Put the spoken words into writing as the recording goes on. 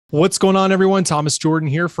What's going on, everyone? Thomas Jordan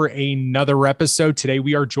here for another episode. Today,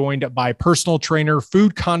 we are joined by personal trainer,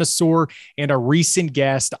 food connoisseur, and a recent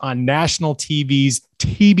guest on national TV's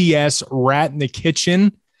TBS Rat in the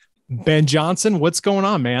Kitchen, Ben Johnson. What's going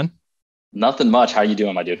on, man? Nothing much. How you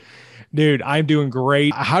doing, my dude? Dude, I'm doing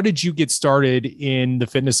great. How did you get started in the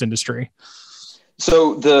fitness industry?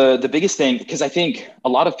 So the biggest thing, because I think a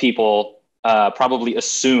lot of people probably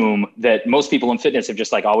assume that most people in fitness have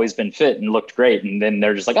just like always been fit and looked great, and then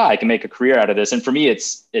they're just like, I can make a career out of this. And for me,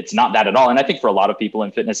 it's not that at all. And I think for a lot of people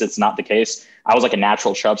in fitness, it's not the case. I was like a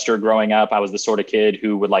natural chubster growing up. I was the sort of kid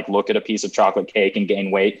who would like look at a piece of chocolate cake and gain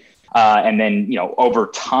weight. And then, over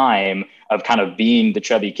time of kind of being the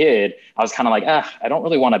chubby kid, I was kind of like, I don't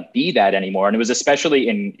really want to be that anymore. And it was especially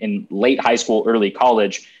in late high school, early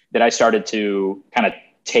college that I started to kind of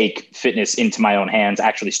take fitness into my own hands,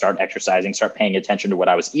 actually start exercising, start paying attention to what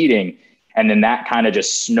I was eating. And then that kind of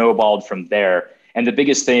just snowballed from there. And the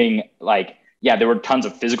biggest thing, there were tons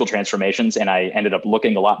of physical transformations and I ended up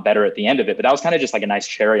looking a lot better at the end of it, but that was kind of just like a nice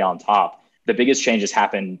cherry on top. The biggest changes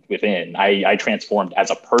happened within. I transformed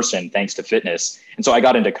as a person thanks to fitness. And so I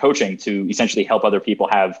got into coaching to essentially help other people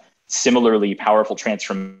have similarly powerful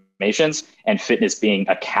transformations, and fitness being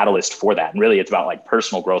a catalyst for that. And really it's about like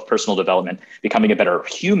personal growth, personal development, becoming a better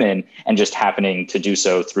human, and just happening to do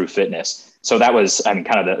so through fitness. So that was, kind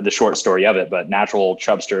of the short story of it, but natural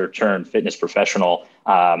chubster turned fitness professional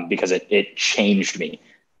because it changed me.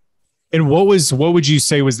 And what would you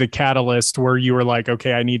say was the catalyst where you were like,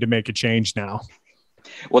 okay, I need to make a change now?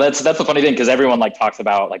 Well, that's the funny thing, because everyone like talks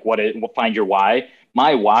about like find your why.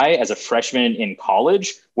 My why as a freshman in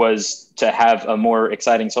college was to have a more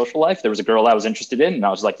exciting social life. There was a girl I was interested in, and I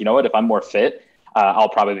was like, you know what, if I'm more fit, I'll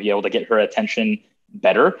probably be able to get her attention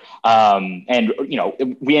better. And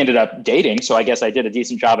we ended up dating. So I guess I did a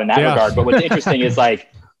decent job in that regard. But what's interesting is like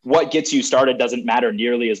what gets you started doesn't matter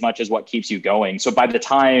nearly as much as what keeps you going. So by the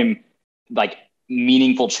time like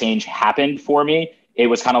meaningful change happened for me, it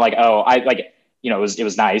was kind of like, it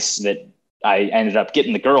was nice that I ended up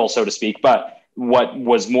getting the girl, so to speak. But what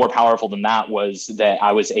was more powerful than that was that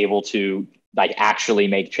I was able to like actually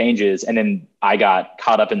make changes. And then I got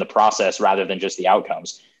caught up in the process rather than just the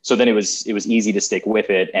outcomes. So then it was easy to stick with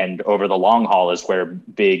it. And over the long haul is where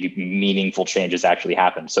big, meaningful changes actually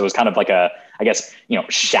happen. So it was kind of like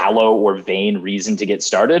shallow or vain reason to get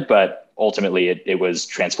started, but ultimately it was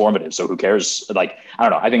transformative. So who cares? Like, I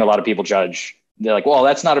don't know. I think a lot of people judge. They're like, well,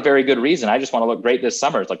 that's not a very good reason. I just want to look great this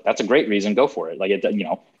summer. It's like, that's a great reason. Go for it. Like,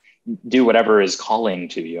 do whatever is calling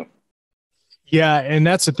to you. Yeah. And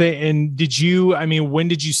that's the thing. And when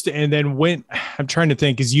did you, and then when, I'm trying to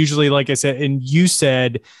think, is usually, like I said, and you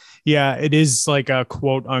said, yeah, it is like a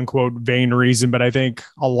quote unquote vain reason, but I think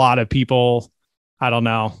a lot of people, I don't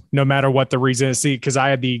know, no matter what the reason is. See, because I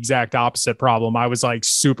had the exact opposite problem. I was like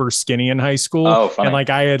super skinny in high school. Oh, funny. And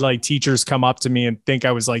like I had like teachers come up to me and think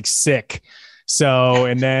I was like sick. So,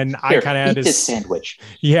 and then I kind of had this sandwich.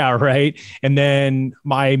 Yeah. Right. And then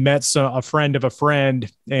I met a friend of a friend,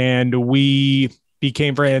 and we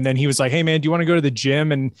became friends. And then he was like, hey man, do you want to go to the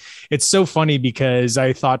gym? And it's so funny because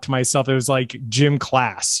I thought to myself, it was like gym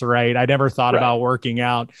class, right? I never thought about working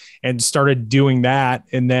out, and started doing that.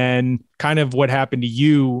 And then kind of what happened to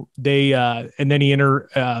you, and then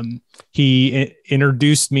he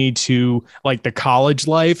introduced me to like the college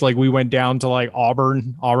life. Like we went down to like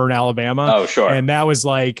Auburn, Alabama. Oh, sure. And that was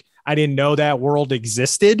like, I didn't know that world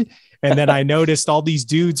existed. And then I noticed all these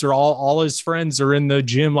dudes are all his friends are in the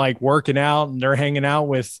gym, like working out, and they're hanging out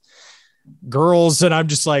with girls. And I'm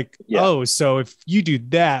just like, oh, so if you do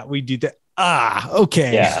that, we do that.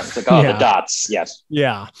 Okay. Yeah. It's like the dots. Yes.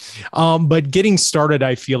 Yeah. But getting started,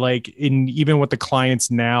 I feel like even with the clients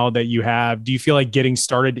now that you have, do you feel like getting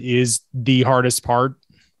started is the hardest part?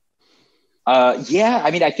 Yeah.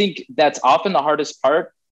 I think that's often the hardest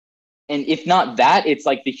part. And if not that, it's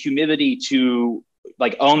like the humility to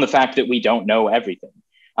like own the fact that we don't know everything.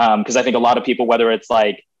 Because I think a lot of people, whether it's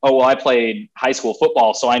like, oh, well, I played high school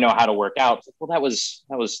football, so I know how to work out. Well, that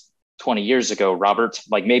was 20 years ago, Robert.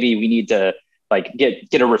 Like maybe we need to like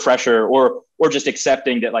get a refresher, or just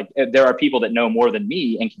accepting that like there are people that know more than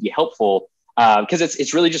me and can be helpful. Because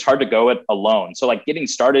it's really just hard to go it alone. So like getting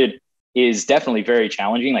started is definitely very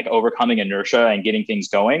challenging, like overcoming inertia and getting things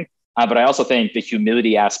going. But I also think the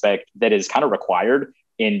humility aspect that is kind of required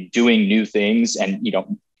in doing new things, and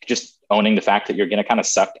just owning the fact that you're going to kind of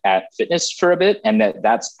suck at fitness for a bit, and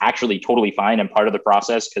that's actually totally fine and part of the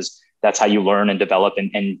process, because that's how you learn and develop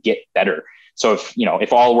and get better. So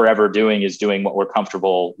if all we're ever doing is doing what we're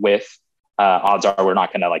comfortable with, odds are we're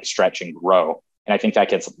not going to like stretch and grow. And I think that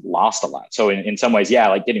gets lost a lot. So in some ways, yeah,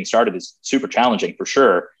 like getting started is super challenging for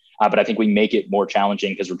sure. But I think we make it more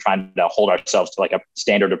challenging because we're trying to hold ourselves to like a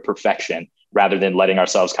standard of perfection rather than letting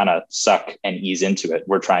ourselves kind of suck and ease into it.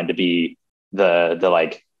 We're trying to be the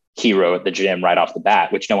like hero at the gym right off the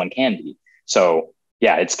bat, which no one can be. So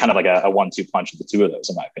yeah, it's kind of like a 1-2 punch of the two of those,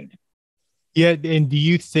 in my opinion. Yeah. And do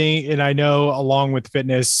you think, and I know along with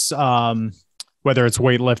fitness, whether it's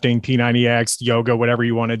weightlifting, P90X, yoga, whatever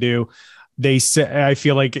you want to do, they say, I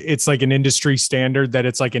feel like it's like an industry standard that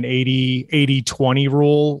it's like an 80-20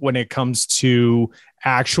 rule when it comes to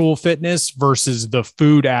actual fitness versus the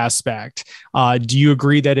food aspect. Do you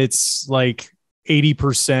agree that it's like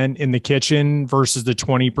 80% in the kitchen versus the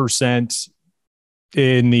 20%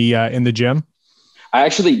 in the gym? I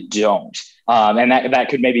actually don't. And that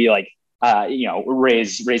could maybe like,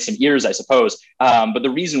 raise some ears, I suppose. But the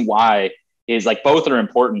reason why is like both are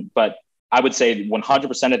important, but I would say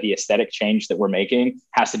 100% of the aesthetic change that we're making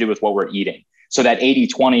has to do with what we're eating. So that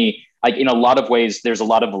 80-20, like in a lot of ways, there's a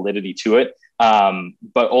lot of validity to it.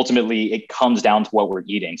 But ultimately it comes down to what we're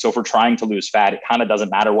eating. So if we're trying to lose fat, it kind of doesn't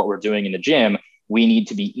matter what we're doing in the gym. We need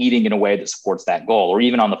to be eating in a way that supports that goal. Or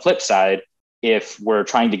even on the flip side, if we're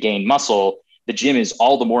trying to gain muscle, the gym is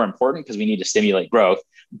all the more important because we need to stimulate growth.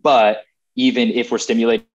 But even if we're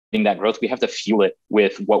stimulating that growth, we have to fuel it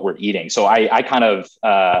with what we're eating. So I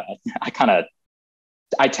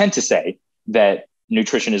tend to say that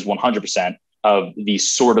nutrition is 100% of the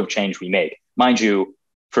sort of change we make. Mind you,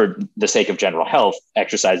 for the sake of general health,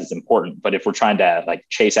 exercise is important. But if we're trying to like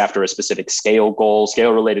chase after a specific scale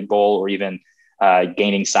related goal, or even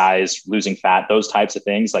gaining size, losing fat, those types of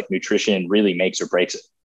things, like nutrition really makes or breaks it.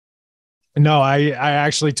 No, I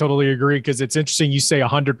actually totally agree, because it's interesting you say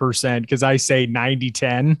 100% because I say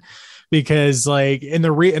 90-10, because like and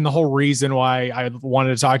the whole reason why I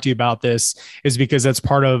wanted to talk to you about this is because that's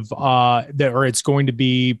part of that, or it's going to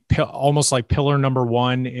be almost like pillar number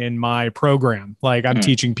 1 in my program. Like I'm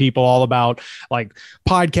teaching people all about like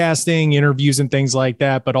podcasting, interviews and things like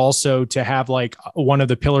that, but also to have like one of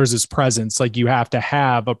the pillars is presence. Like you have to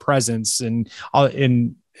have a presence and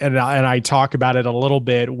I talk about it a little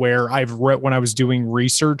bit where I've read when I was doing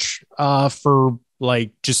research for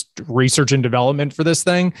like just research and development for this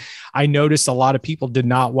thing, I noticed a lot of people did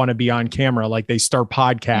not want to be on camera. Like they start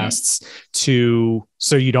podcasts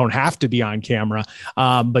so you don't have to be on camera.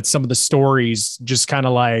 But some of the stories just kind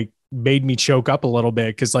of like made me choke up a little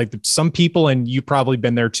bit, because like some people, and you've probably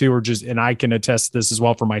been there too, or just, and I can attest to this as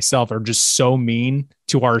well for myself, are just so mean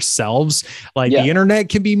to ourselves. Like the internet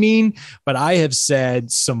can be mean, but I have said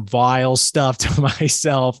some vile stuff to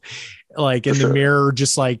myself, like in the mirror,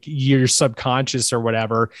 just like your subconscious or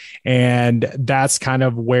whatever. And that's kind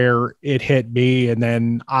of where it hit me. And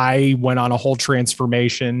then I went on a whole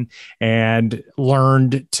transformation and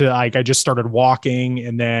learned to like, I just started walking.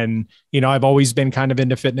 And then, I've always been kind of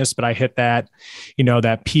into fitness, but I hit that,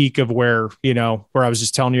 that peak of where I was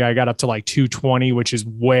just telling you, I got up to like 220, which is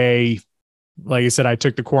way, like I said, I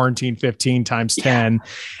took the quarantine 15 times 10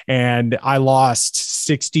 and I lost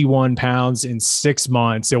 61 pounds in 6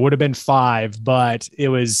 months. It would have been 5, but it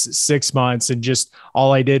was 6 months. And just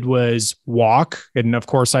all I did was walk. And of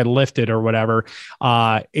course I lifted or whatever,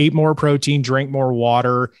 ate more protein, drank more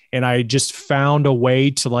water. And I just found a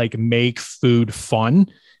way to like make food fun.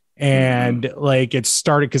 And like it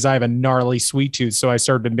started because I have a gnarly sweet tooth. So I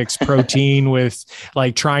started to mix protein with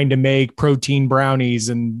like trying to make protein brownies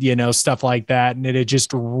and, stuff like that. And it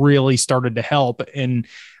just really started to help. And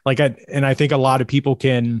like, I think a lot of people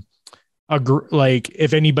can agree, like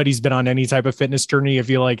if anybody's been on any type of fitness journey, I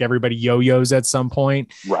feel like everybody yo-yos at some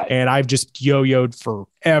point. Right. And I've just yo-yoed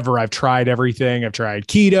forever. I've tried everything. I've tried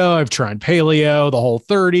keto. I've tried paleo, the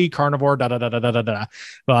Whole30, carnivore,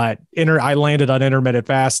 But I landed on intermittent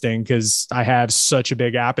fasting because I have such a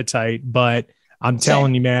big appetite. But I'm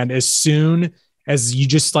telling you, man, as soon as you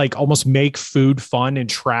just like almost make food fun and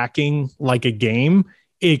tracking like a game,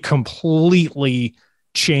 it completely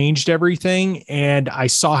changed everything. And I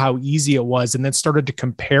saw how easy it was, and then started to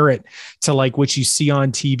compare it to like what you see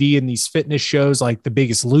on TV and these fitness shows like The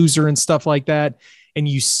Biggest Loser and stuff like that. And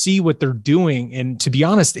you see what they're doing. And to be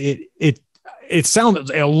honest, it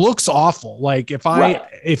looks awful. Like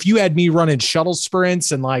if you had me running shuttle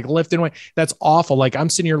sprints and like lifting weight, that's awful. Like I'm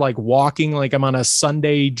sitting here like walking, like I'm on a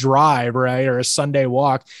Sunday drive, right? Or a Sunday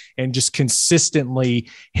walk, and just consistently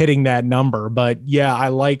hitting that number. But yeah, I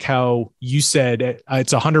like how you said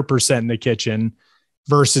it's 100% in the kitchen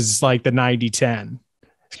versus like the 90-10.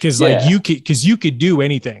 Because like you could do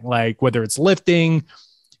anything, like whether it's lifting,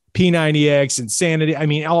 P90X, insanity. I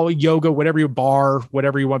mean, all yoga, whatever you bar,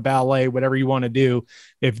 whatever you want, ballet, whatever you want to do.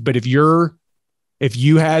 But if you're If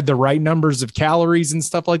you had the right numbers of calories and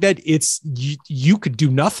stuff like that, you could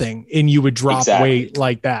do nothing and you would drop weight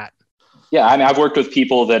like that. Yeah. I mean, I've worked with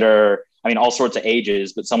people that are, I mean, all sorts of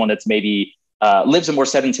ages, but someone that's maybe lives a more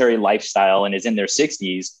sedentary lifestyle and is in their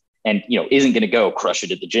 60s and, you know, isn't going to go crush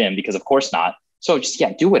it at the gym, because of course not. So just,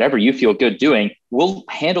 do whatever you feel good doing. We'll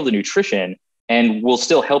handle the nutrition and we'll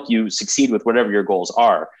still help you succeed with whatever your goals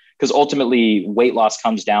are. Because ultimately weight loss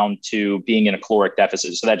comes down to being in a caloric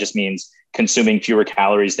deficit. So that just means consuming fewer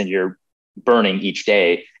calories than you're burning each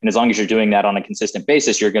day. And as long as you're doing that on a consistent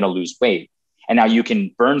basis, you're going to lose weight. And now you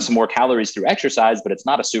can burn some more calories through exercise, but it's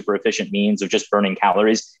not a super efficient means of just burning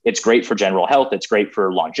calories. It's great for general health. It's great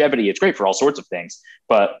for longevity. It's great for all sorts of things.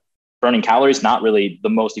 But burning calories, not really the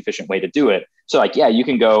most efficient way to do it. So like, you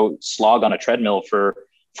can go slog on a treadmill for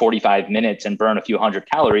 45 minutes and burn a few hundred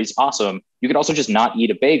calories. Awesome. You could also just not eat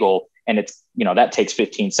a bagel, and it's, that takes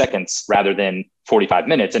 15 seconds rather than 45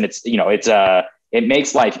 minutes. And it's, it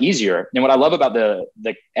makes life easier. And what I love about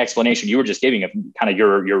the explanation you were just giving of kind of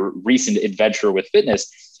your recent adventure with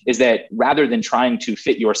fitness is that rather than trying to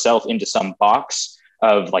fit yourself into some box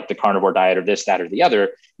of like the carnivore diet or this, that, or the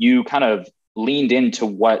other, you kind of leaned into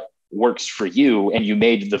what works for you, and you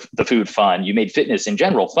made the food fun. You made fitness in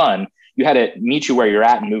general fun. You had to meet you where you're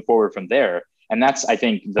at and move forward from there. And that's, I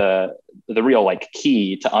think, the real like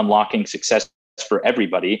key to unlocking success for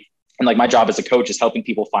everybody. And like my job as a coach is helping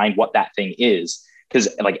people find what that thing is, because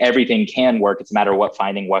like everything can work. It's a matter of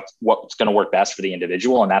finding what's going to work best for the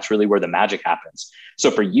individual. And that's really where the magic happens. So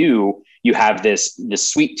for you, you have this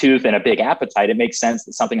sweet tooth and a big appetite. It makes sense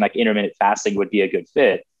that something like intermittent fasting would be a good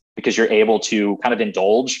fit, because you're able to kind of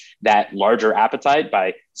indulge that larger appetite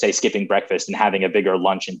by, say, skipping breakfast and having a bigger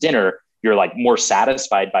lunch and dinner. You're like more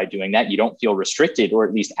satisfied by doing that. You don't feel restricted, or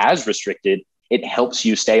at least as restricted. It helps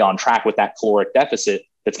you stay on track with that caloric deficit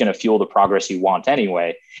that's going to fuel the progress you want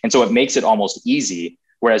anyway. And so it makes it almost easy.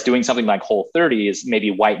 Whereas doing something like Whole30 is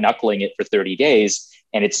maybe white knuckling it for 30 days.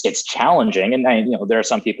 And it's challenging. And there are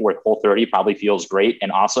some people where Whole30 probably feels great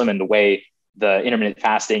and awesome, and the way the intermittent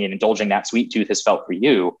fasting and indulging that sweet tooth has felt for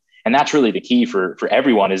you. And that's really the key for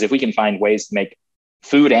everyone, is if we can find ways to make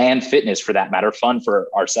food and fitness, for that matter, fun for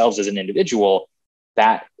ourselves as an individual,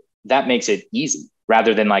 that makes it easy,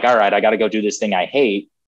 rather than like, all right, I got to go do this thing I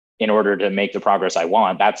hate in order to make the progress I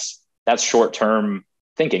want. That's short-term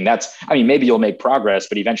thinking. Maybe you'll make progress,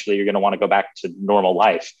 but eventually you're going to want to go back to normal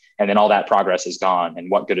life. And then all that progress is gone.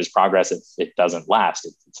 And what good is progress if it doesn't last?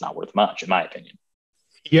 It's not worth much, in my opinion.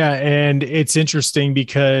 Yeah. And it's interesting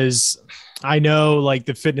because I know like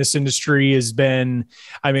the fitness industry has been,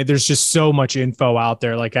 there's just so much info out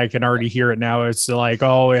there. Like I can already hear it now. It's like,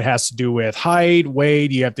 oh, it has to do with height,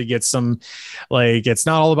 weight. You have to get some, like, it's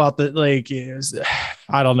not all about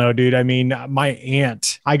I don't know, dude. I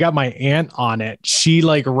got my aunt on it. She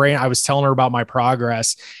I was telling her about my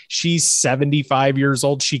progress. She's 75 years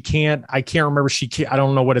old. I can't remember. I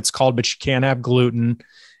don't know what it's called, but she can't have gluten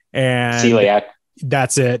and celiac.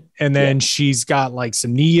 That's it. And then she's got like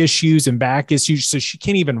some knee issues and back issues, so she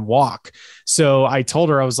can't even walk. So I told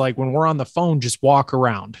her, I was like, when we're on the phone, just walk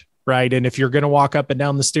around. Right. And if you're going to walk up and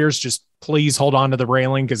down the stairs, just please hold on to the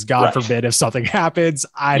railing, because God forbid if something happens.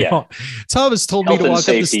 Thomas told me to walk up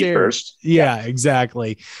the stairs first. Yeah,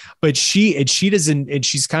 exactly. But she doesn't, and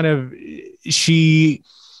she's kind of, she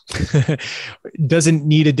doesn't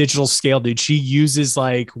need a digital scale, dude. She uses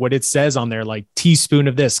like what it says on there, like teaspoon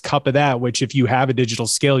of this, cup of that, which if you have a digital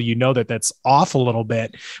scale, that's off a little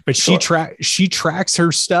bit, but she tracks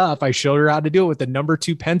her stuff. I showed her how to do it with the number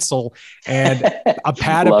 2 pencil and a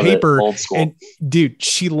pad of paper. And dude,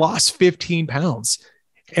 she lost 15 pounds.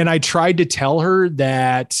 And I tried to tell her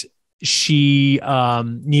that she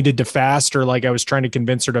needed to fast, or like I was trying to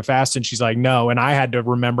convince her to fast, and she's like, no. And I had to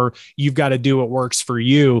remember, you've got to do what works for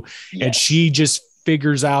you. Yes. And she just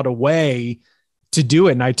figures out a way to do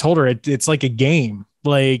it. And I told her it's like a game.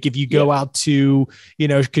 Like if you go out to,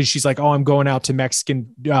 cause she's like, oh, I'm going out to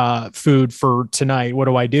Mexican food for tonight.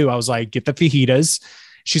 What do? I was like, get the fajitas.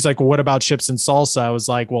 She's like, well, what about chips and salsa? I was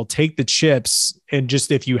like, well, take the chips, and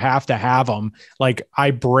just, if you have to have them, like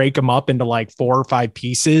I break them up into like 4 or 5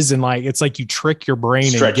 pieces. And like, it's like you trick your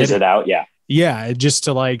brain, stretches it out. Yeah. Yeah. Just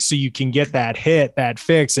to like, so you can get that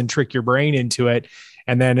fix and trick your brain into it.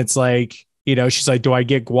 And then it's like, she's like, do I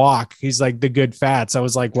get guac? He's like, the good fats. I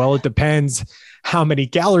was like, well, it depends how many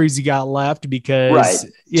calories you got left, because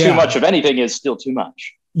too much of anything is still too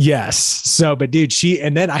much. Yes. So, but dude,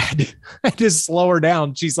 and then I had to slow her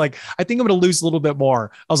down. She's like, I think I'm going to lose a little bit more.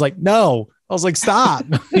 I was like, no. I was like, stop,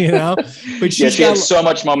 But she had so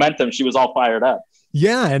much momentum. She was all fired up.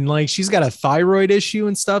 Yeah, and like she's got a thyroid issue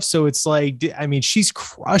and stuff, so it's like, I mean, she's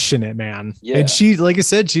crushing it, man. And Yeah. she, like I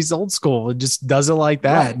said, she's old school and just does it like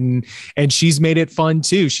that. Right. And she's made it fun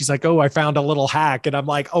too. She's like, oh, I found a little hack, and I'm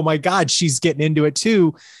like, oh my god, she's getting into it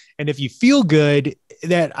too. And if you feel good,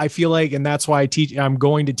 that I feel like, and that's why I'm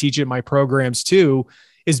going to teach it in my programs too,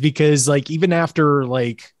 is because like even after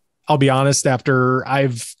like, I'll be honest, after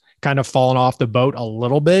I've kind of fallen off the boat a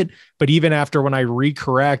little bit, but even after when I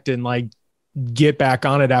recorrect and like get back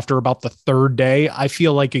on it after about the third day, I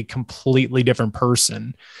feel like a completely different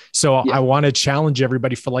person. So I Yeah. want to challenge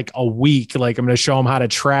everybody for like a week. Like I'm going to show them how to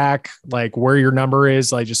track, like where your number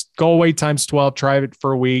is, like just go away times 12, try it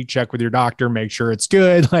for a week, check with your doctor, make sure it's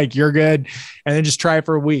good. Like you're good. And then just try it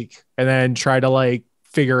for a week and then try to like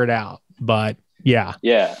figure it out. But yeah.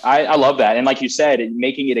 Yeah. I love that. And like you said,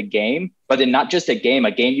 making it a game, but then not just a game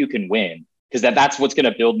you can win, because that's what's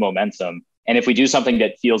going to build momentum. And if we do something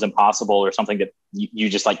that feels impossible or something that you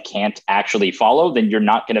just like can't actually follow, then you're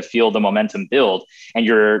not going to feel the momentum build. And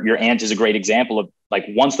your aunt is a great example of like,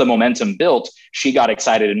 once the momentum built, she got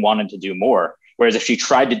excited and wanted to do more. Whereas if she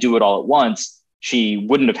tried to do it all at once, she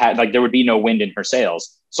wouldn't have had, like, there would be no wind in her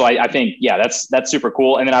sails. So I think, yeah, that's super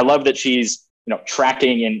cool. And then I love that she's,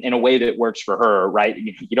 tracking in a way that works for her, right?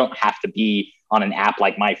 You don't have to be on an app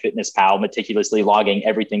like MyFitnessPal, meticulously logging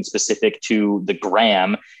everything specific to the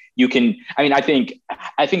gram. You can, I mean, I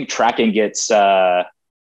think tracking gets kind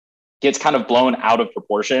of blown out of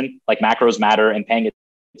proportion. Like macros matter and paying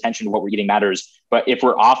attention to what we're eating matters. But if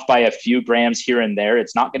we're off by a few grams here and there,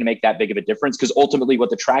 it's not going to make that big of a difference, because ultimately what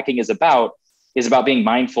the tracking is about being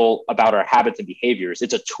mindful about our habits and behaviors.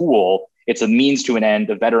 It's a tool. It's a means to an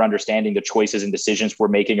end of better understanding the choices and decisions we're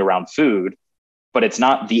making around food, but it's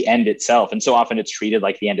not the end itself. And so often it's treated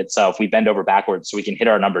like the end itself. We bend over backwards so we can hit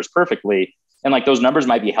our numbers perfectly. And like those numbers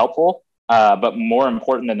might be helpful, but more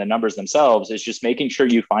important than the numbers themselves is just making sure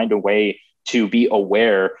you find a way to be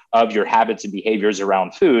aware of your habits and behaviors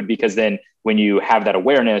around food, because then when you have that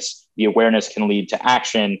awareness, the awareness can lead to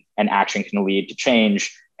action, and action can lead to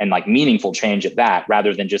change, and like meaningful change at that,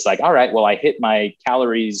 rather than just like, all right, well, I hit my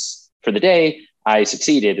calories for the day, I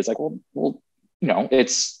succeeded. It's like, well,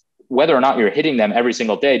 it's whether or not you're hitting them every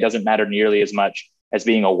single day doesn't matter nearly as much as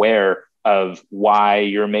being aware of why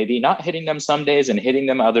you're maybe not hitting them some days and hitting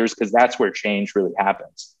them others, because that's where change really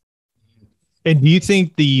happens. And do you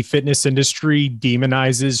think the fitness industry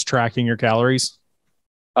demonizes tracking your calories?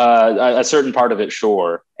 A certain part of it,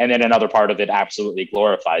 sure. And then another part of it absolutely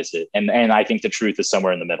glorifies it. And I think the truth is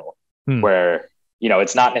somewhere in the middle, where,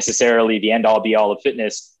 it's not necessarily the end all be all of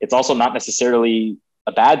fitness. It's also not necessarily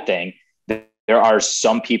a bad thing. There are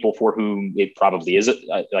some people for whom it probably is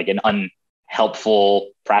like an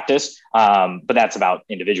unhelpful practice. But that's about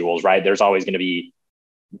individuals, right? There's always going to be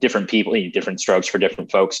different people, different strokes for different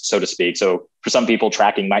folks, so to speak. So for some people,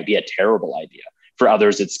 tracking might be a terrible idea. For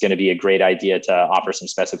others, it's going to be a great idea to offer some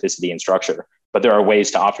specificity and structure. But there are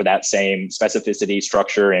ways to offer that same specificity,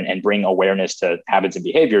 structure, and bring awareness to habits and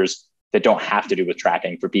behaviors that don't have to do with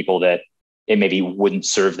tracking for people that it maybe wouldn't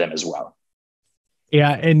serve them as well.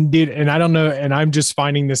 Yeah. And dude, and I don't know, and I'm just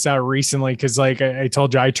finding this out recently, because like I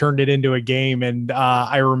told you, I turned it into a game. And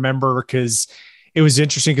I remember because it was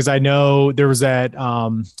interesting, because I know there was that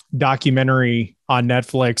documentary on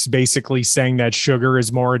Netflix basically saying that sugar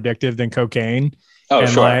is more addictive than cocaine. Oh, and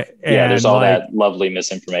sure. There's all that lovely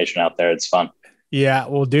misinformation out there. It's fun. Yeah,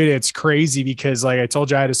 well, dude, it's crazy because like I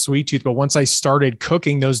told you, I had a sweet tooth, but once I started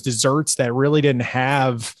cooking those desserts that really didn't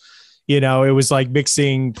have, it was like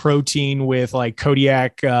mixing protein with like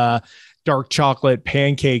Kodiak dark chocolate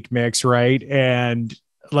pancake mix, right? And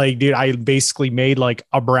like, dude, I basically made like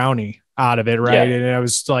a brownie out of it, right? Yeah. And I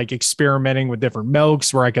was like experimenting with different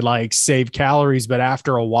milks where I could like save calories. But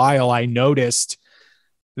after a while, I noticed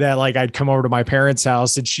that like I'd come over to my parents'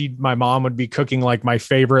 house and my mom would be cooking like my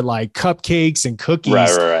favorite like cupcakes and cookies.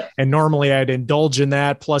 Right. And normally I'd indulge in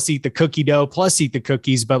that, plus eat the cookie dough, plus eat the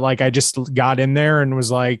cookies. But like I just got in there and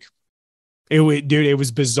was like, it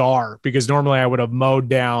was bizarre, because normally I would have mowed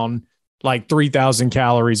down like 3,000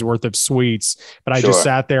 calories worth of sweets. But I just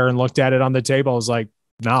sat there and looked at it on the table. I was like,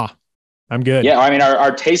 nah, I'm good. Yeah. I mean,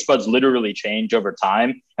 our taste buds literally change over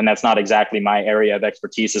time. And that's not exactly my area of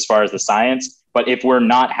expertise as far as the science. But if we're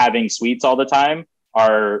not having sweets all the time,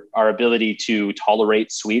 our ability to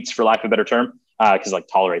tolerate sweets, for lack of a better term, because like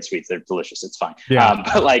tolerate sweets, they're delicious, it's fine. Yeah.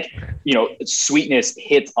 But like, sweetness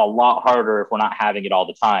hits a lot harder if we're not having it all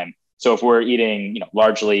the time. So if we're eating,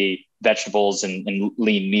 largely vegetables and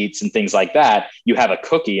lean meats and things like that, you have a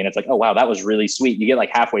cookie and it's like, oh, wow, that was really sweet. You get like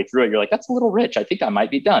halfway through it, you're like, that's a little rich. I think I might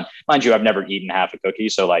be done. Mind you, I've never eaten half a cookie.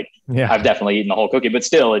 So like, I've definitely eaten the whole cookie, but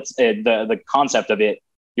still the concept of it,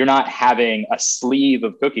 you're not having a sleeve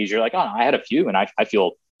of cookies. You're like, oh, I had a few and I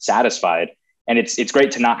feel satisfied. And it's great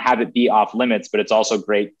to not have it be off limits, but it's also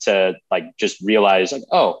great to like just realize like,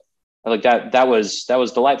 oh, like that was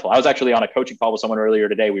delightful. I was actually on a coaching call with someone earlier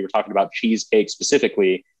today. We were talking about cheesecake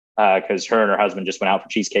specifically because her and her husband just went out for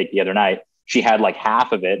cheesecake the other night. She had like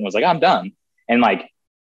half of it and was like, I'm done. And like,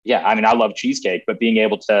 yeah, I mean, I love cheesecake, but being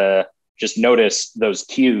able to just notice those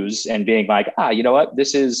cues and being like, you know what,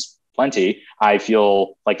 this is plenty. I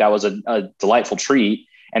feel like that was a delightful treat.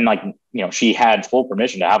 And like, you know, she had full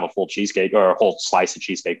permission to have a full cheesecake or a whole slice of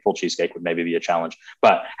cheesecake. Full cheesecake would maybe be a challenge,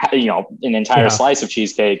 but you know, an entire slice of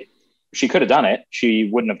cheesecake, she could have done it. She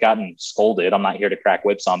wouldn't have gotten scolded. I'm not here to crack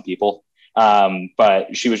whips on people.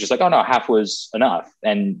 But she was just like, oh no, half was enough.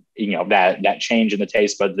 And you know, that change in the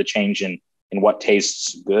taste buds, the change in what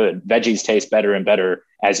tastes good. Veggies taste better and better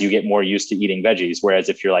as you get more used to eating veggies. Whereas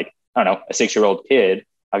if you're like, I don't know, a 6-year-old kid,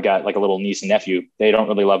 I've got like a little niece and nephew, they don't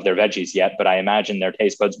really love their veggies yet, but I imagine their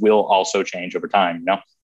taste buds will also change over time, you know?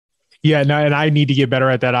 Yeah, no, and I need to get better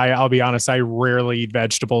at that. I'll be honest, I rarely eat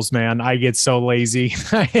vegetables, man. I get so lazy.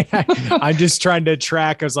 I'm just trying to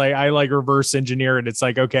track. I like reverse engineer it. It's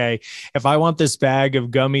like, okay, if I want this bag of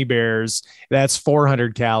gummy bears, that's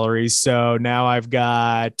 400 calories. So now I've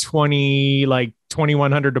got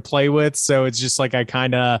 2,100 to play with. So it's just like I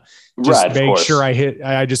kind of just make sure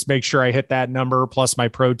I hit that number plus my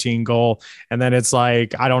protein goal. And then it's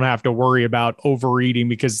like I don't have to worry about overeating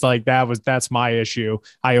because like that's my issue.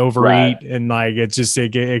 I overeat and like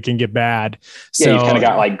it can get bad. Yeah, so you've kind of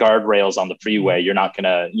got like guardrails on the freeway. You're not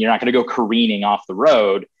gonna go careening off the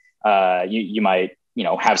road. You might, you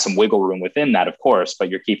know, have some wiggle room within that, of course, but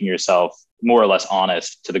you're keeping yourself more or less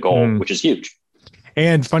honest to the goal, which is huge.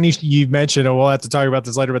 And funny you mentioned, and we'll have to talk about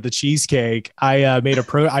this later, but the cheesecake. I made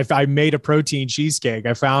a protein cheesecake.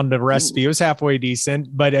 I found a recipe. It was halfway decent,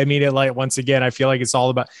 but I mean, once again, I feel like it's all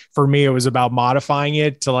about, for me, it was about modifying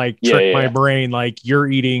it to like trick my brain. Like you're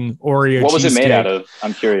eating Oreo. What was it made out of?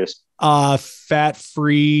 I'm curious.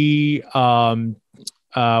 Fat-free,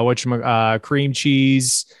 cream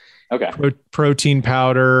cheese. Okay. Protein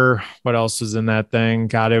powder. What else was in that thing?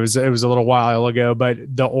 God, it was a little while ago, but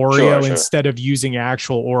the Oreo, instead of using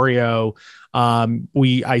actual Oreo,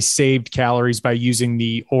 I saved calories by using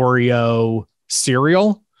the Oreo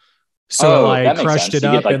cereal. So I crushed it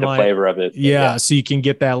up and the flavor of it. Yeah. So you can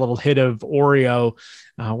get that little hit of Oreo.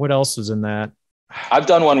 What else was in that? I've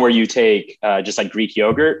done one where you take just like Greek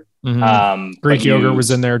yogurt. Greek yogurt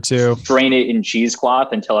was in there too. Strain it in cheesecloth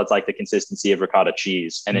until it's like the consistency of ricotta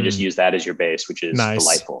cheese, and then just use that as your base, which is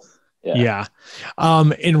delightful. Yeah.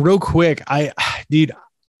 And real quick,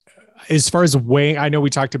 as far as weighing, I know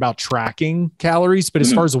we talked about tracking calories, but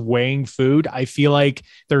as far as weighing food, I feel like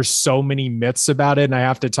there's so many myths about it, and I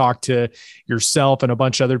have to talk to yourself and a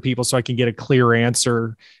bunch of other people so I can get a clear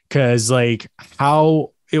answer. Because like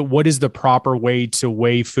what is the proper way to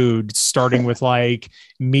weigh food, starting with like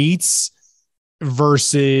meats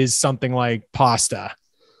versus something like pasta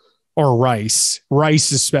or rice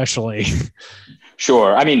especially?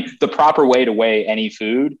 Sure. I mean, the proper way to weigh any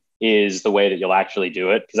food is the way that you'll actually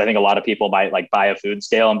do it. Because I think a lot of people might like buy a food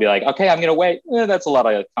scale and be like, okay, I'm going to weigh. That's a lot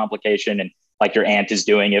of complication. And like your aunt is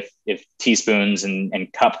doing, if teaspoons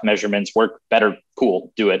and cup measurements work better,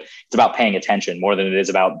 cool, do it. It's about paying attention more than it is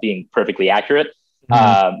about being perfectly accurate.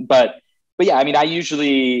 But yeah, I mean, I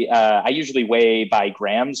usually weigh by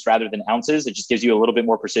grams rather than ounces. It just gives you a little bit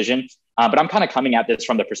more precision. But I'm kind of coming at this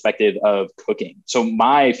from the perspective of cooking. So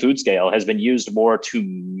my food scale has been used more to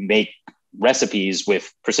make recipes with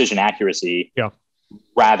precision accuracy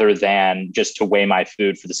rather than just to weigh my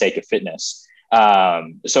food for the sake of fitness.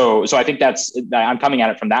 So I think I'm coming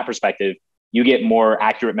at it from that perspective. You get more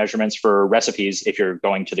accurate measurements for recipes if you're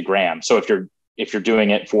going to the gram. So if you're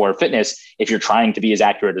doing it for fitness, if you're trying to be as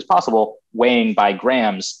accurate as possible, weighing by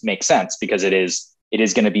grams makes sense because it is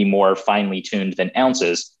going to be more finely tuned than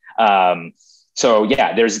ounces. So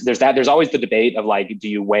yeah, there's that. There's always the debate of like, do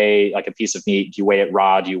you weigh like a piece of meat? Do you weigh it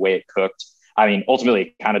raw? Do you weigh it cooked? I mean, ultimately,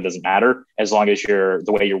 it kind of doesn't matter as long as the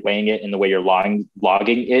way you're weighing it and the way you're logging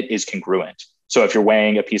it is congruent. So if you're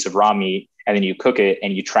weighing a piece of raw meat and then you cook it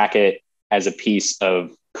and you track it as a piece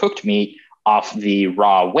of cooked meat off the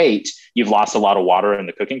raw weight, you've lost a lot of water in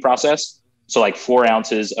the cooking process. So like 4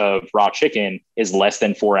 ounces of raw chicken is less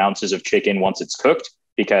than 4 ounces of chicken once it's cooked,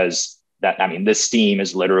 because the steam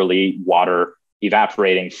is literally water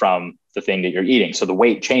evaporating from the thing that you're eating. So the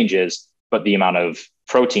weight changes, but the amount of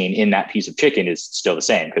protein in that piece of chicken is still the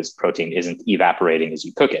same because protein isn't evaporating as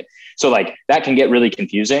you cook it. So like that can get really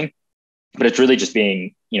confusing, but it's really just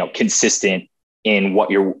being, consistent in what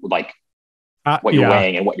you're like, what you're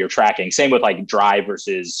weighing and what you're tracking. Same with like dry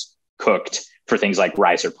versus cooked for things like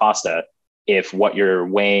rice or pasta, if what you're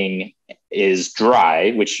weighing is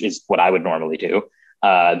dry, which is what I would normally do,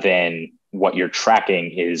 then what you're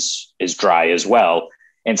tracking is dry as well.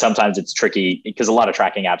 And sometimes it's tricky because a lot of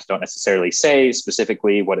tracking apps don't necessarily say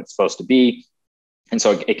specifically what it's supposed to be. And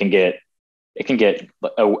so it can get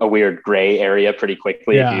a weird gray area pretty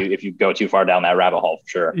quickly if you go too far down that rabbit hole, for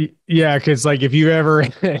sure. Yeah, because like if you ever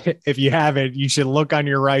if you haven't, you should look on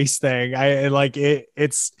your rice thing. I like it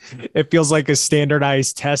feels like a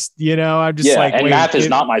standardized test, I'm just like, and math is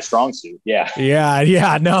not my strong suit. Yeah,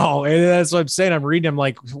 no, and that's what I'm saying. I'm reading, I'm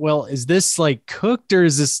like, well, is this like cooked or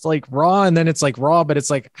is this like raw? And then it's like raw, but it's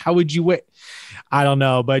like, how would you weigh? I don't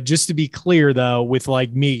know, but just to be clear though, with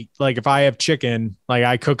like meat, like if I have chicken, like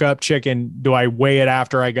I cook up chicken, do I weigh it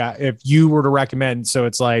after if you were to recommend, so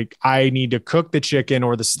it's like I need to cook the chicken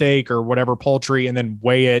or the steak or whatever poultry and then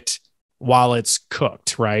weigh it while it's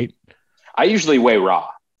cooked, right? I usually weigh raw.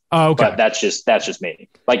 Oh, okay. But that's just me.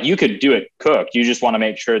 Like you could do it cooked. You just want to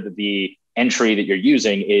make sure that the entry that you're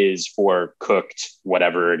using is for cooked,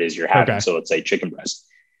 whatever it is you're having. Okay. So let's say chicken breast.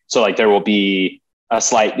 So like there will be a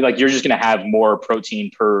slight, like you're just going to have more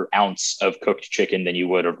protein per ounce of cooked chicken than you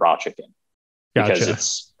would of raw chicken. Gotcha.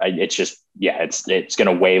 Because it's just, it's going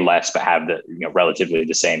to weigh less, but have the, relatively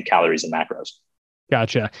the same calories and macros.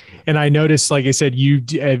 Gotcha. And I noticed, like I said,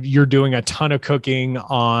 you're doing a ton of cooking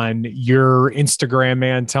on your Instagram,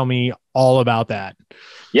 man. Tell me all about that.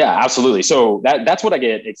 Yeah, absolutely. So that's what I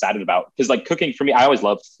get excited about. Cause like cooking for me, I always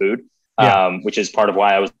loved food, which is part of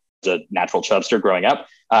why I was a natural chubster growing up.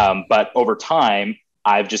 But over time,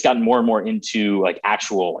 I've just gotten more and more into like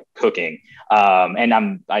actual like cooking. And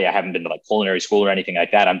I haven't been to like culinary school or anything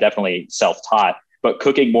like that. I'm definitely self-taught, but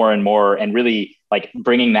cooking more and more and really like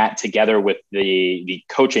bringing that together with the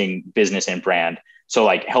coaching business and brand. So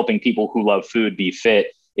like helping people who love food be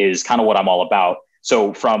fit is kind of what I'm all about.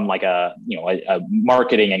 So from like a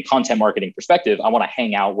marketing and content marketing perspective, I want to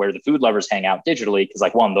hang out where the food lovers hang out digitally. Cause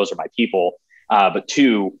like one, those are my people. But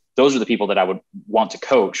two, those are the people that I would want to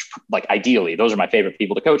coach. Like ideally, those are my favorite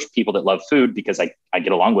people to coach, people that love food because I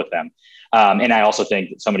get along with them. And I also think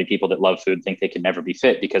that so many people that love food think they can never be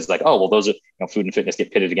fit because like, oh, well, those are, food and fitness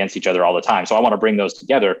get pitted against each other all the time. So I want to bring those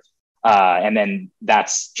together. And then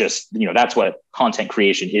that's just, that's what content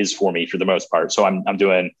creation is for me for the most part. So I'm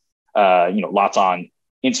doing, lots on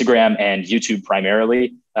Instagram and YouTube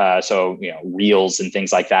primarily. So, reels and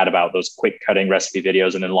things like that about those quick cutting recipe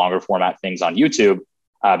videos and then longer format things on YouTube.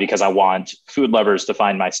 Because I want food lovers to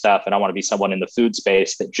find my stuff and I want to be someone in the food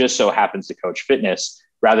space that just so happens to coach fitness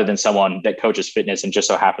rather than someone that coaches fitness and just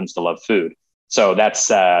so happens to love food. So that's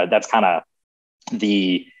kind of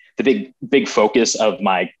the big focus of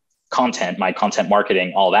my content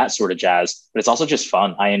marketing, all that sort of jazz. But it's also just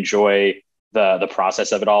fun. I enjoy the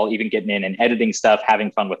process of it all, even getting in and editing stuff,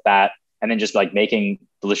 having fun with that, and then just like making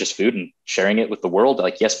delicious food and sharing it with the world.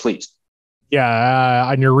 Like, yes, please. Yeah,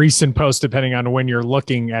 on your recent post, depending on when you're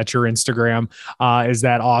looking at your Instagram, is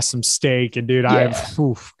that awesome steak. And dude, God,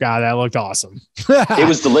 that looked awesome. It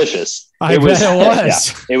was delicious. It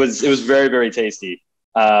was. It was very, very tasty.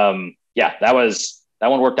 That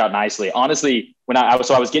one worked out nicely. Honestly, when I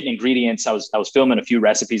was getting ingredients, I was filming a few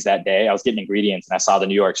recipes that day. I was getting ingredients and I saw the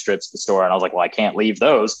New York strips at the store and I was like, well, I can't leave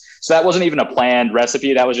those. So that wasn't even a planned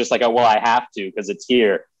recipe. That was just like, I have to, because it's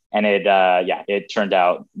here. And it turned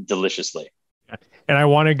out deliciously. And I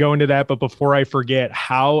want to go into that, but before I forget,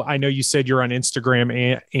 how I know you said you're on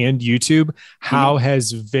Instagram and YouTube. How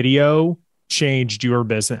has video changed your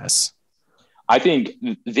business? I think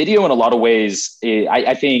video in a lot of ways,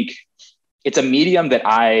 I think it's a medium that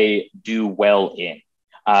I do well in.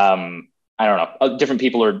 I don't know. Different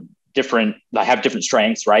people are different. I have different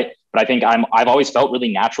strengths, right? But I think I've always felt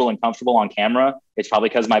really natural and comfortable on camera. It's probably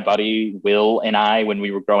because my buddy Will and I, when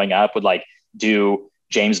we were growing up, would like do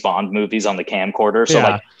James Bond movies on the camcorder. So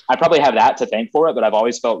like I probably have that to thank for it, but I've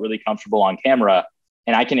always felt really comfortable on camera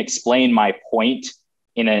and I can explain my point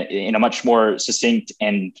in a much more succinct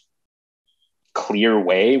and clear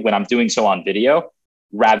way when I'm doing so on video,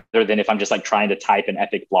 rather than if I'm just like trying to type an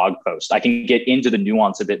epic blog post. I can get into the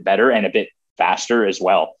nuance a bit better and a bit faster as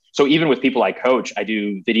well. So even with people I coach, I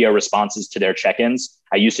do video responses to their check-ins.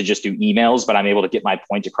 I used to just do emails, but I'm able to get my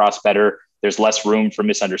point across better. There's less room for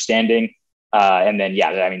misunderstanding. And then,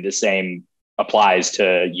 the same applies to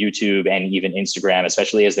YouTube and even Instagram,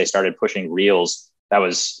 especially as they started pushing reels.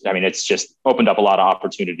 It's just opened up a lot of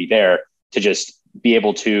opportunity there to just be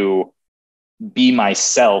able to be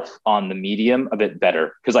myself on the medium a bit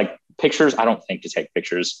better. Cause like pictures, I don't think to take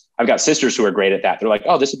pictures. I've got sisters who are great at that. They're like,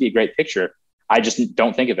 oh, this would be a great picture. I just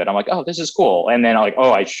don't think of it. I'm like, oh, this is cool. And then I'm like,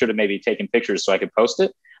 oh, I should have maybe taken pictures so I could post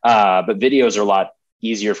it. But videos are a lot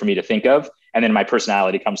easier for me to think of. And then my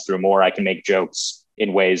personality comes through more. I can make jokes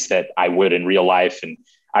in ways that I would in real life. And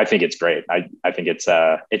I think it's great. I think it's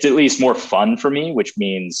at least more fun for me, which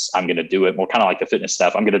means I'm going to do it more, kind of like the fitness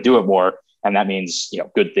stuff. I'm going to do it more. And that means,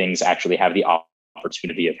 good things actually have the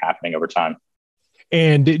opportunity of happening over time.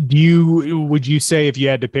 And would you say if you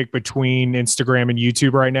had to pick between Instagram and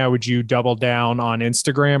YouTube right now, would you double down on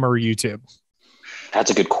Instagram or YouTube? That's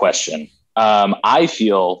a good question. I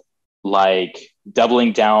feel like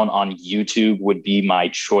doubling down on YouTube would be my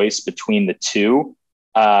choice between the two,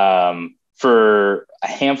 for a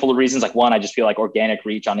handful of reasons. Like one, I just feel like organic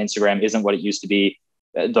reach on Instagram isn't what it used to be,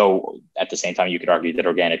 though at the same time, you could argue that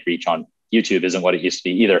organic reach on YouTube isn't what it used to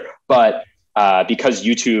be either. But because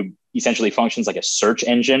YouTube essentially functions like a search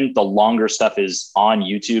engine, the longer stuff is on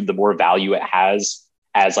YouTube, the more value it has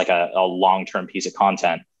as like a long-term piece of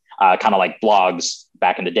content, kind of like blogs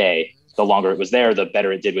back in the day. The longer it was there, the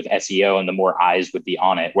better it did with SEO and the more eyes would be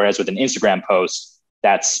on it. Whereas with an Instagram post,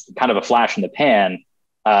 that's kind of a flash in the pan,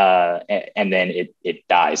 and then it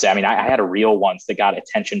dies. I mean, I had a reel once that got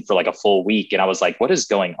attention for like a full week, and I was like, what is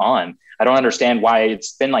going on? I don't understand why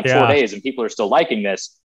it's been like 4 days and people are still liking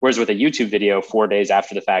this. Whereas with a YouTube video, 4 days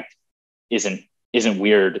after the fact isn't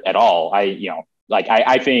weird at all.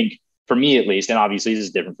 I think for me at least, and obviously this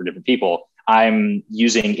is different for different people, I'm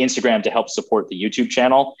using Instagram to help support the YouTube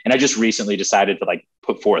channel. And I just recently decided to like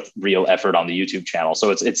put forth real effort on the YouTube channel. So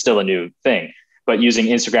it's still a new thing, but using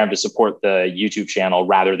Instagram to support the YouTube channel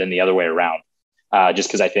rather than the other way around. Just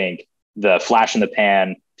because I think the flash in the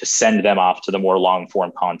pan to send them off to the more long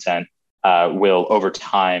form content will over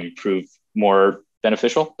time prove more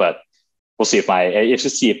beneficial, but we'll see if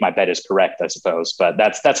my bet is correct, I suppose. But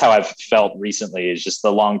that's how I've felt recently, is just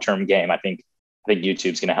the long-term game. I think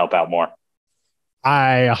YouTube's going to help out more.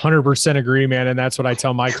 I 100% agree, man. And that's what I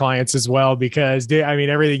tell my clients as well, because I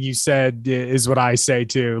mean, everything you said is what I say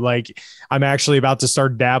too. Like, I'm actually about to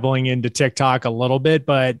start dabbling into TikTok a little bit,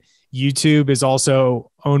 but YouTube is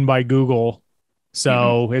also owned by Google.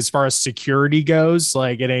 So as far as security goes,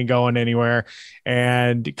 like it ain't going anywhere.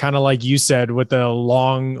 And kind of like you said, with the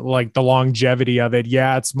longevity of it,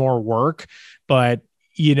 yeah, it's more work, but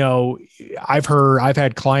I've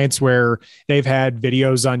had clients where they've had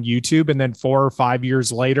videos on YouTube and then 4 or 5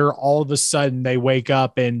 years later, all of a sudden they wake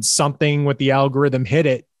up and something with the algorithm hit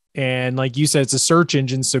it. And like you said, it's a search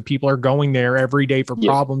engine. So people are going there every day for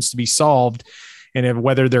problems to be solved. And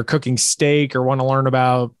whether they're cooking steak or want to learn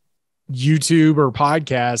about YouTube or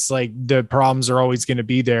podcasts, like the problems are always going to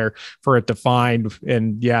be there for it to find.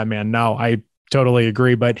 And yeah, man, no, I totally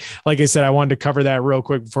agree. But like I said, I wanted to cover that real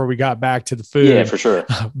quick before we got back to the food. Yeah, for sure.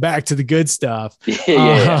 Back to the good stuff.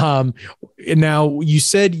 Yeah. Now you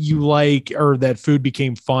said that food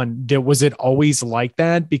became fun. Was it always like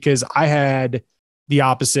that? Because I had the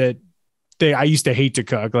opposite thing. I used to hate to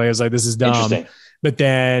cook. Like I was like, this is dumb. But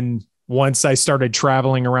then once I started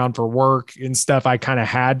traveling around for work and stuff, I kind of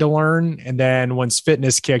had to learn. And then once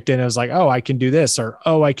fitness kicked in, I was like, oh, I can do this, or,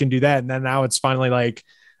 oh, I can do that. And then now it's finally like,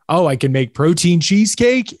 oh, I can make protein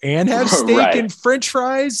cheesecake and have steak and French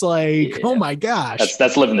fries. Like, oh my gosh.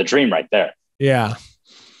 That's living the dream right there. Yeah.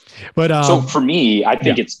 But so for me, I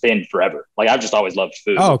think it's been forever. Like I've just always loved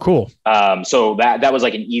food. Oh, cool. So that was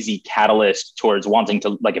like an easy catalyst towards wanting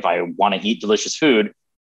to, like, if I want to eat delicious food,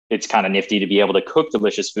 it's kind of nifty to be able to cook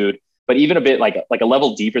delicious food. But even a bit like a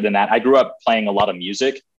level deeper than that, I grew up playing a lot of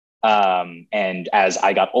music. And as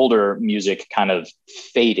I got older, music kind of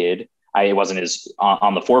faded. I wasn't as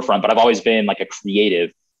on the forefront, but I've always been like a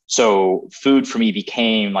creative. So food for me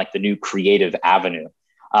became like the new creative avenue.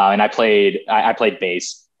 And I played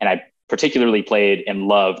bass, and I particularly played and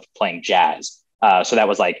loved playing jazz. So that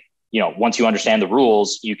was like, once you understand the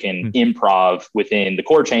rules, you can improv within the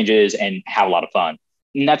chord changes and have a lot of fun.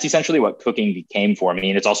 And that's essentially what cooking became for me.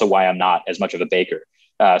 And it's also why I'm not as much of a baker.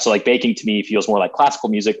 So like baking to me feels more like classical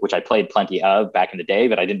music, which I played plenty of back in the day,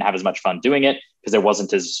 but I didn't have as much fun doing it because there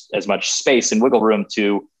wasn't as much space and wiggle room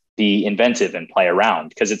to be inventive and play around,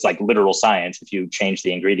 because it's like literal science. If you change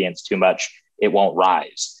the ingredients too much, it won't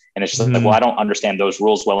rise. And it's just like, well, I don't understand those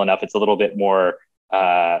rules well enough. It's a little bit more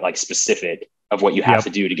like specific of what you have to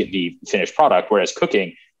do to get the finished product. Whereas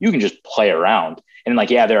cooking, you can just play around. And like,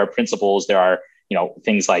 yeah, there are principles, there are,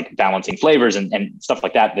 things like balancing flavors and stuff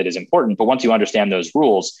like that is important. But once you understand those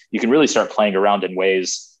rules, you can really start playing around in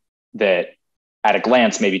ways that at a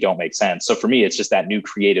glance maybe don't make sense. So for me, it's just that new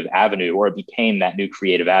creative avenue, or it became that new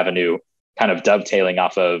creative avenue, kind of dovetailing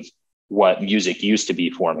off of what music used to be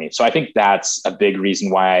for me. So I think that's a big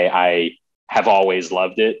reason why I have always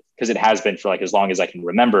loved it, because it has been for like as long as I can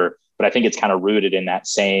remember. But I think it's kind of rooted in that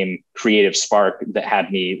same creative spark that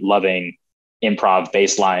had me loving improv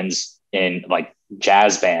bass lines in like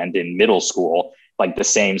jazz band in middle school, like the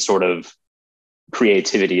same sort of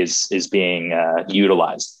creativity is being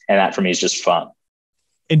utilized. And that for me is just fun.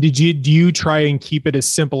 And do you try and keep it as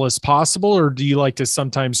simple as possible, or do you like to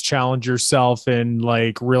sometimes challenge yourself and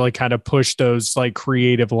like really kind of push those like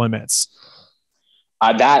creative limits?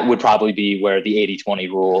 That would probably be where the 80-20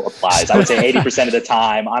 rule applies. I would say 80% of the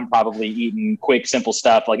time I'm probably eating quick, simple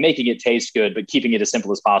stuff, like making it taste good, but keeping it as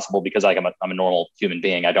simple as possible because like I'm a normal human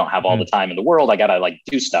being. I don't have all the time in the world. I got to like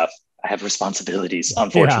do stuff. I have responsibilities,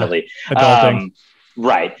 unfortunately. Yeah,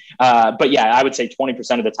 right. But yeah, I would say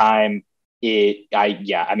 20% of the time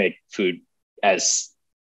I make food as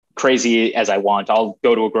crazy as I want. I'll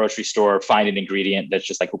go to a grocery store, find an ingredient that's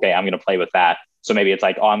just like, okay, I'm going to play with that. So maybe it's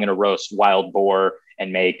like, oh, I'm going to roast wild boar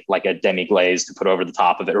and make like a demi glaze to put over the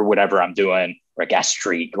top of it or whatever I'm doing, or a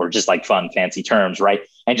gastrique, or just like fun, fancy terms. Right.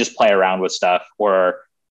 And just play around with stuff. Or,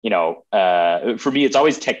 for me, it's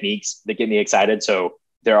always techniques that get me excited. So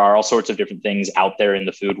there are all sorts of different things out there in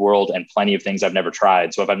the food world and plenty of things I've never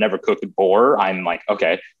tried. So if I've never cooked boar, I'm like,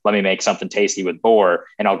 okay, let me make something tasty with boar.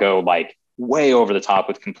 And I'll go like way over the top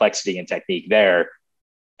with complexity and technique there.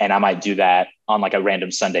 And I might do that on like a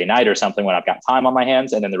random Sunday night or something when I've got time on my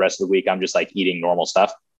hands. And then the rest of the week, I'm just like eating normal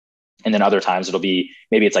stuff. And then other times it'll be,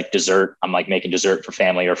 maybe it's like dessert. I'm like making dessert for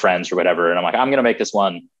family or friends or whatever. And I'm like, I'm going to make this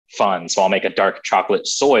one fun. So I'll make a dark chocolate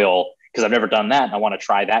soil because I've never done that. And I want to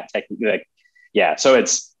try that technique. Like, yeah. So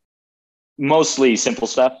it's mostly simple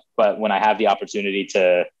stuff, but when I have the opportunity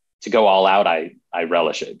to go all out, I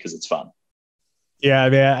relish it because it's fun. Yeah,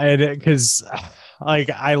 man, because like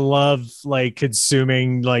I love like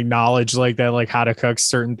consuming like knowledge like that, like how to cook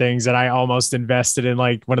certain things. And I almost invested in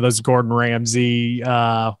like one of those Gordon Ramsay,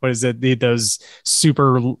 what is it? Those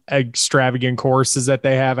super extravagant courses that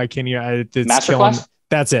they have. I can't even. It's Masterclass.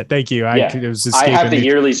 That's it. Thank you. Yeah. I have the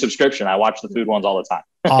yearly subscription. I watch the food ones all the time.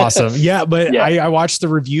 Awesome. Yeah. But yeah. I watched the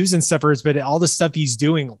reviews and stuff, but all the stuff he's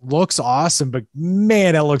doing looks awesome, but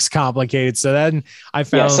man, it looks complicated. So then I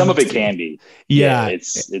found some of it can be. Yeah.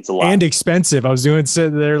 It's a lot. And expensive. I was doing so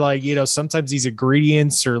they're like, sometimes these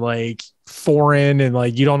ingredients are like foreign and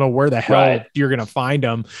like, you don't know where the hell you're going to find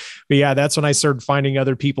them. But yeah, that's when I started finding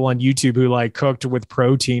other people on YouTube who like cooked with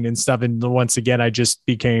protein and stuff. And once again, I just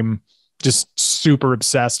became just super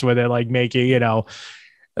obsessed with it, like making, like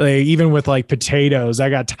even with like potatoes,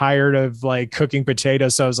 I got tired of like cooking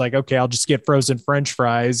potatoes. So I was like, okay, I'll just get frozen French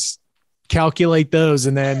fries, calculate those,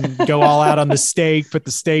 and then go all out on the steak, put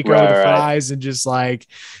the steak over the fries and just like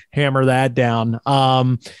hammer that down.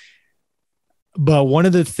 But one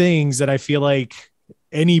of the things that I feel like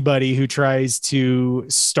anybody who tries to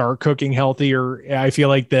start cooking healthy, or I feel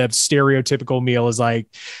like the stereotypical meal is like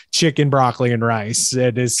chicken, broccoli, and rice.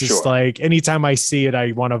 And it's just like, anytime I see it,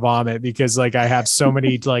 I want to vomit because like I have so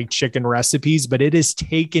many like chicken recipes, but it has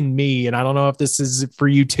taken me, and I don't know if this is for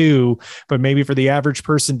you too, but maybe for the average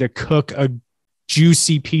person to cook a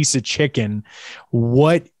juicy piece of chicken.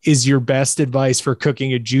 What is your best advice for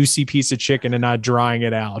cooking a juicy piece of chicken and not drying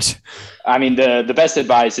it out? I mean, the best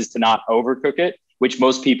advice is to not overcook it, which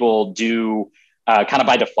most people do kind of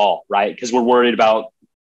by default, right? Because we're worried about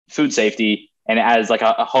food safety. And as like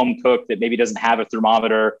a home cook that maybe doesn't have a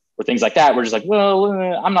thermometer or things like that, we're just like, well,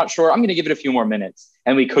 I'm not sure. I'm going to give it a few more minutes.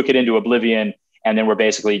 And we cook it into oblivion. And then we're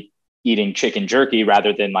basically eating chicken jerky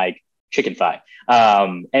rather than like chicken thigh.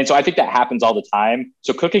 And so I think that happens all the time.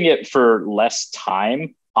 So cooking it for less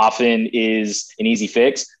time often is an easy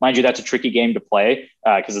fix. Mind you, that's a tricky game to play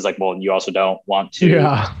because it's like, well, you also don't want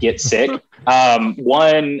to get sick.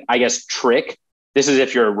 One, I guess, trick. This is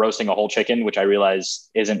if you're roasting a whole chicken, which I realize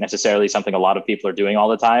isn't necessarily something a lot of people are doing all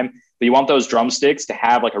the time. But you want those drumsticks to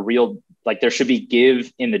have like a real, like there should be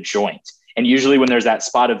give in the joint. And usually when there's that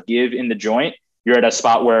spot of give in the joint, you're at a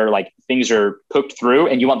spot where like things are cooked through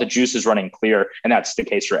and you want the juices running clear. And that's the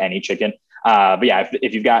case for any chicken. But yeah,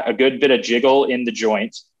 if you've got a good bit of jiggle in the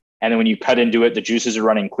joint, and then when you cut into it, the juices are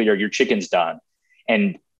running clear, your chicken's done.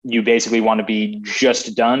 And you basically want to be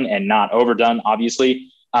just done and not overdone,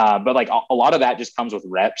 obviously. But like a lot of that just comes with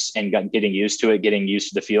reps and getting used to it, getting used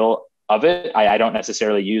to the feel of it. I don't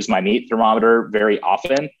necessarily use my meat thermometer very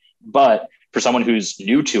often, but for someone who's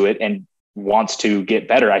new to it and wants to get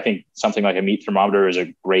better, I think something like a meat thermometer is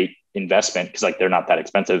a great investment because like they're not that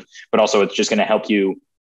expensive, but also it's just going to help you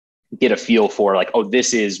get a feel for like, oh,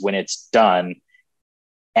 this is when it's done.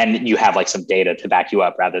 And you have like some data to back you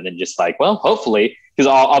up rather than just like, well, hopefully, because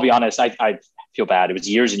I'll be honest, I feel bad. It was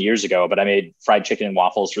years and years ago, but I made fried chicken and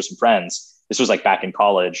waffles for some friends. This was like back in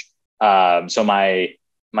college. So my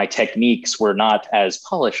techniques were not as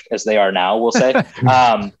polished as they are now, we'll say.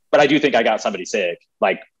 But I do think I got somebody sick.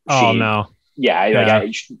 Like, oh no.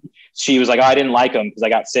 She was like, oh, I didn't like them because I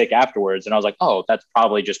got sick afterwards. And I was like, oh, that's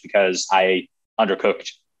probably just because I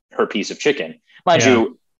undercooked her piece of chicken. Mind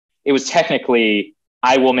you, it was technically,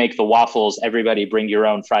 I will make the waffles. Everybody bring your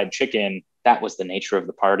own fried chicken. That was the nature of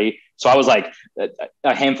the party. So I was like,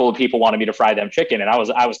 a handful of people wanted me to fry them chicken, and I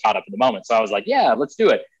was caught up in the moment. So I was like, yeah, let's do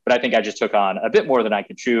it. But I think I just took on a bit more than I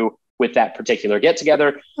could chew with that particular get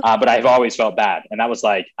together. But I've always felt bad, and that was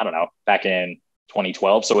like, I don't know, back in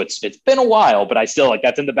 2012. So it's been a while, but I still, like,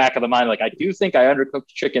 that's in the back of the mind. Like, I do think I undercooked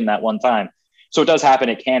chicken that one time. So it does happen.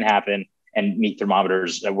 It can happen. And meat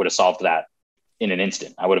thermometers would have solved that in an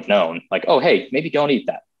instant. I would have known, like, oh, hey, maybe don't eat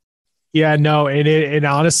that. Yeah, no. And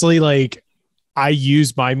honestly, like, I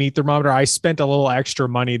use my meat thermometer. I spent a little extra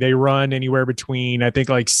money. They run anywhere between, I think,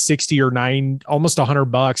 like 60 or almost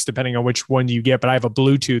 $100, depending on which one you get. But I have a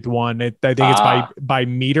Bluetooth one. I think it's by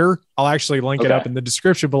meter. I'll actually link it up in the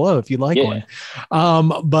description below if you'd like one.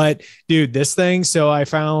 But dude, this thing. So I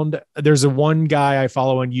found there's one guy I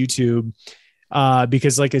follow on YouTube.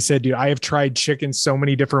 Because like I said, dude, I have tried chicken so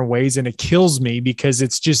many different ways and it kills me because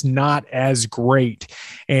it's just not as great.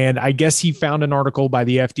 And I guess he found an article by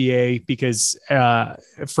the FDA because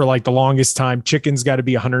for like the longest time, chicken's got to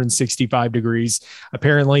be 165 degrees.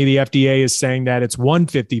 Apparently the FDA is saying that it's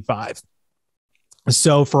 155.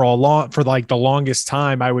 So for like the longest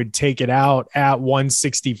time, I would take it out at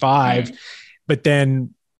 165, but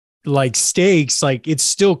then like steaks, like it's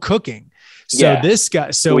still cooking. So this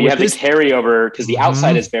guy, you have the carryover because the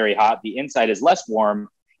outside is very hot. The inside is less warm.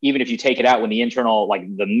 Even if you take it out when the internal, like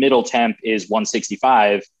the middle temp is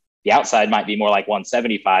 165, the outside might be more like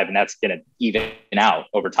 175, and that's going to even out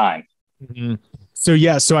over time. Mm-hmm.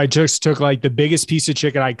 So I just took like the biggest piece of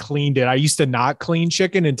chicken. I cleaned it. I used to not clean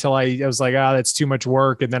chicken until I was like, that's too much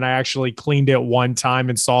work. And then I actually cleaned it one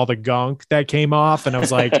time and saw the gunk that came off. And I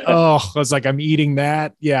was like, I'm eating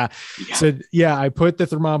that. Yeah. So I put the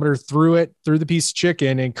thermometer through the piece of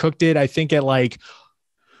chicken and cooked it. I think at like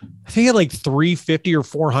 350 or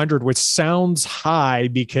 400, which sounds high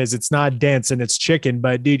because it's not dense and it's chicken.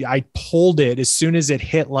 But dude, I pulled it as soon as it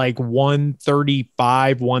hit like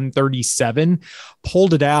 135, 137,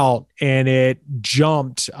 pulled it out and it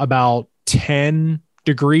jumped about 10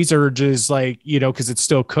 degrees or just like, cause it's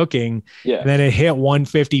still cooking. Yeah. And then it hit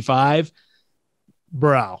 155,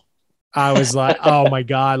 bro. I was like, oh my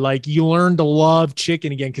God, like you learn to love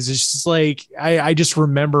chicken again. Cause it's just like, I just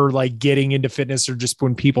remember like getting into fitness or just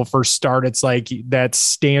when people first start, it's like that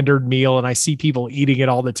standard meal. And I see people eating it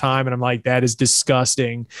all the time. And I'm like, that is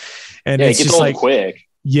disgusting. And it's just like quick.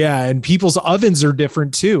 Yeah. And people's ovens are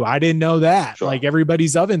different too. I didn't know that. Sure. Like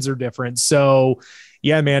everybody's ovens are different. So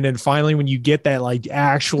yeah, man. And finally, when you get that like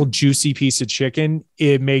actual juicy piece of chicken,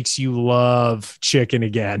 it makes you love chicken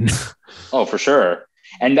again. Oh, for sure.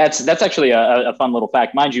 And that's actually a fun little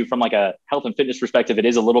fact. Mind you, from like a health and fitness perspective, it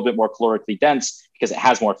is a little bit more calorically dense because it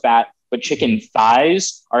has more fat, but chicken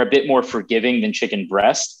thighs are a bit more forgiving than chicken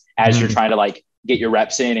breast as you're trying to like get your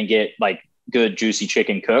reps in and get like good, juicy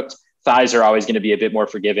chicken cooked. Thighs are always going to be a bit more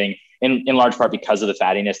forgiving in large part because of the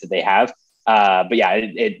fattiness that they have. But yeah,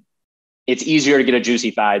 it's easier to get a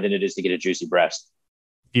juicy thigh than it is to get a juicy breast.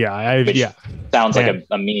 Yeah. Sounds like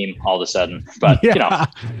a meme all of a sudden, but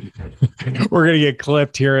we're going to get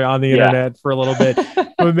clipped here on the internet for a little bit,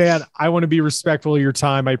 but man, I want to be respectful of your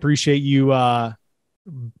time. I appreciate you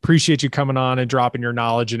coming on and dropping your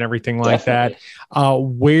knowledge and everything like that.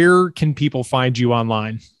 Where can people find you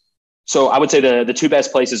online? So I would say the two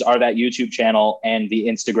best places are that YouTube channel and the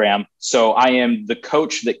Instagram. So I am the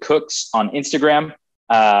coach that cooks on Instagram.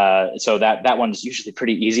 So that one's usually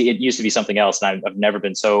pretty easy. It used to be something else. And I've never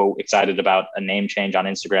been so excited about a name change on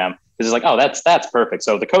Instagram because it's like, oh, that's perfect.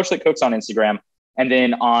 So the coach that cooks on Instagram, and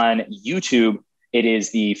then on YouTube, it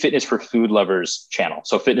is the Fitness for Food Lovers channel.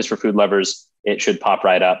 So Fitness for Food Lovers, it should pop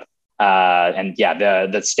right up. And yeah,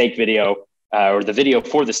 the steak video, or the video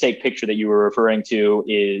for the steak picture that you were referring to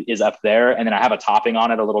is up there. And then I have a topping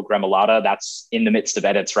on it, a little gremolata that's in the midst of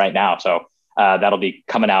edits right now. So that'll be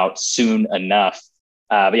coming out soon enough.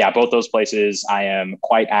 But yeah, both those places I am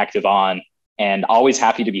quite active on and always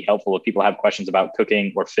happy to be helpful. If people have questions about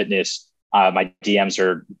cooking or fitness, my DMs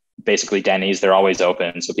are basically Denny's. They're always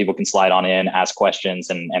open. So people can slide on in, ask questions,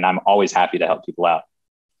 and I'm always happy to help people out.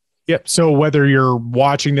 Yep. So whether you're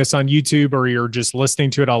watching this on YouTube or you're just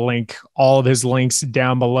listening to it, I'll link all of his links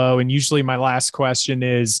down below. And usually my last question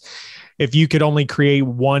is, if you could only create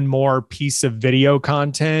one more piece of video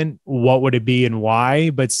content, what would it be and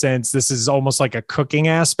why? But since this is almost like a cooking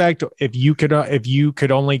aspect, if you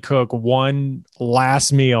could only cook one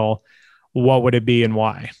last meal, what would it be and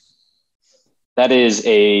why? That is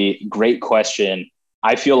a great question.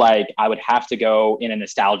 I feel like I would have to go in a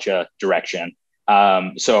nostalgia direction.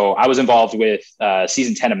 So I was involved with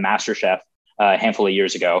season 10 of MasterChef a handful of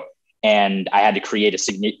years ago, and I had to create a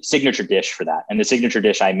signature dish for that. And the signature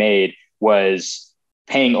dish I made was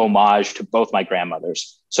paying homage to both my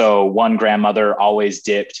grandmothers. So one grandmother always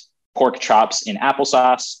dipped pork chops in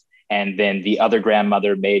applesauce, and then the other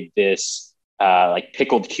grandmother made this like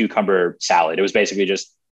pickled cucumber salad. It was basically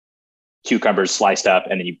just cucumbers sliced up,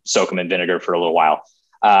 and then you soak them in vinegar for a little while.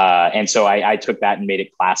 And so I took that and made it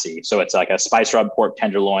classy. So it's like a spice rub pork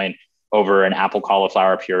tenderloin over an apple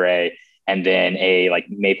cauliflower puree, and then a like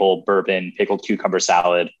maple bourbon pickled cucumber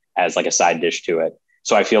salad as like a side dish to it.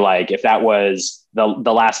 So I feel like if that was the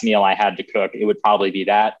last meal I had to cook, it would probably be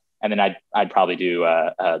that. And then I'd probably do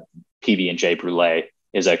a PB&J brulee,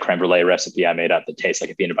 is a creme brulee recipe I made up that tastes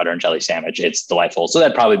like a peanut butter and jelly sandwich. It's delightful. So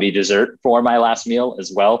that'd probably be dessert for my last meal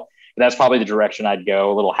as well. But that's probably the direction I'd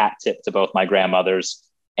go. A little hat tip to both my grandmothers,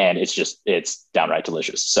 and it's downright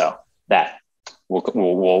delicious. So that we'll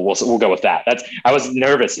go with that. I was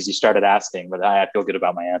nervous as you started asking, but I feel good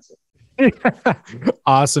about my answer.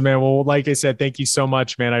 Awesome, man. Well, like I said, thank you so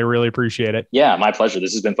much, man. I really appreciate it. Yeah, my pleasure.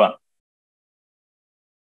 This has been fun.